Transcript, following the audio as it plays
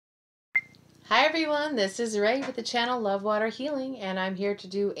Hi everyone, this is Ray with the channel Lovewater Healing, and I'm here to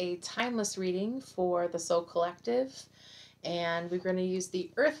do a timeless reading for the Soul Collective. And we're going to use the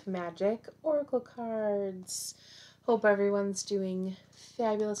Earth Magic Oracle cards. Hope everyone's doing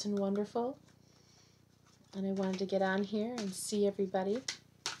fabulous and wonderful. And I wanted to get on here and see everybody.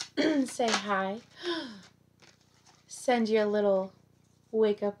 Say hi. Send you a little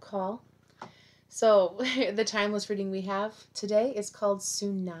wake-up call. So the timeless reading we have today is called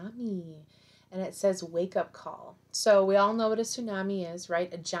Tsunami. And it says wake up call. So we all know what a tsunami is,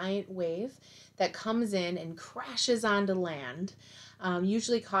 right? A giant wave that comes in and crashes onto land,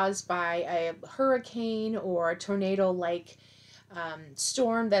 usually caused by a hurricane or a tornado-like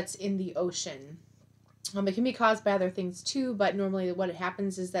storm that's in the ocean. It can be caused by other things too, but normally what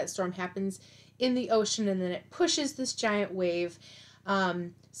happens is that storm happens in the ocean and then it pushes this giant wave.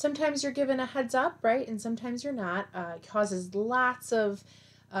 Sometimes you're given a heads up, right? And sometimes you're not. It causes lots of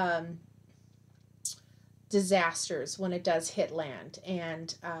disasters when it does hit land,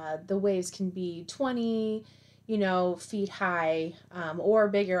 and the waves can be 20 feet high or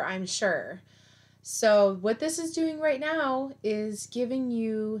bigger, I'm sure. So what this is doing right now is giving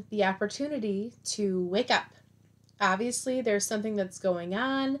you the opportunity to wake up. Obviously there's something that's going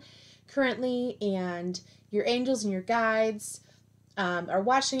on currently, and your angels and your guides are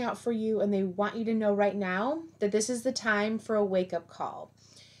watching out for you, and they want you to know right now that this is the time for a wake-up call.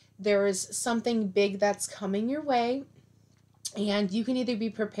 There is something big that's coming your way, and you can either be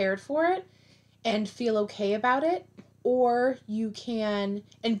prepared for it and feel okay about it, or you can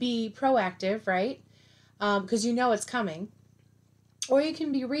and be proactive, right? Because you know it's coming. Or you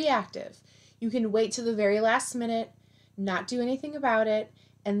can be reactive. You can wait to the very last minute, not do anything about it,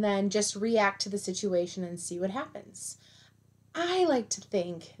 and then just react to the situation and see what happens. I like to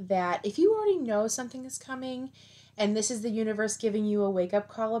think that if you already know something is coming, and this is the universe giving you a wake-up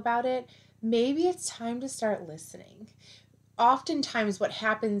call about it, maybe it's time to start listening. Oftentimes what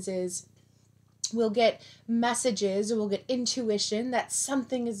happens is we'll get messages or we'll get intuition that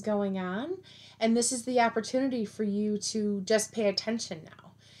something is going on, and this is the opportunity for you to just pay attention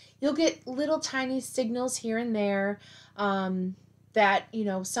now. You'll get little tiny signals here and there that,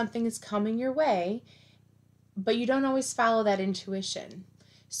 something is coming your way, but you don't always follow that intuition.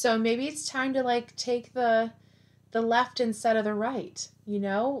 So maybe it's time to take the left instead of the right,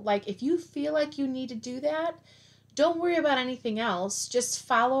 Like if you feel like you need to do that, don't worry about anything else. Just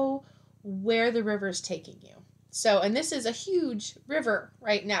follow where the river is taking you. So, and this is a huge river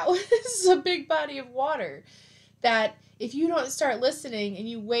right now. This is a big body of water that if you don't start listening and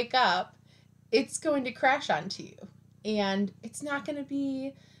you wake up, it's going to crash onto you. And it's not going to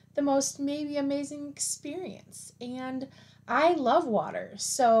be the most maybe amazing experience. And I love water,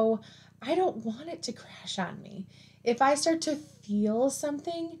 so I don't want it to crash on me. If I start to feel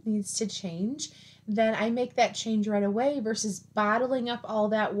something needs to change, then I make that change right away versus bottling up all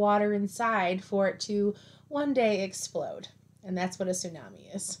that water inside for it to one day explode. And that's what a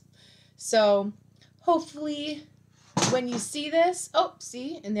tsunami is. So hopefully when you see this,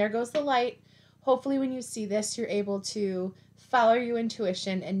 and there goes the light. Hopefully when you see this, you're able to follow your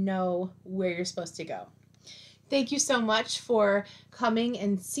intuition and know where you're supposed to go. Thank you so much for coming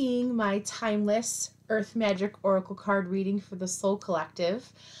and seeing my timeless Earth Magic Oracle card reading for the Soul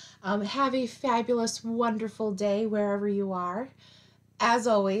Collective. Have a fabulous, wonderful day wherever you are. As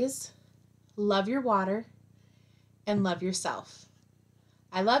always, love your water and love yourself.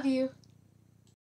 I love you.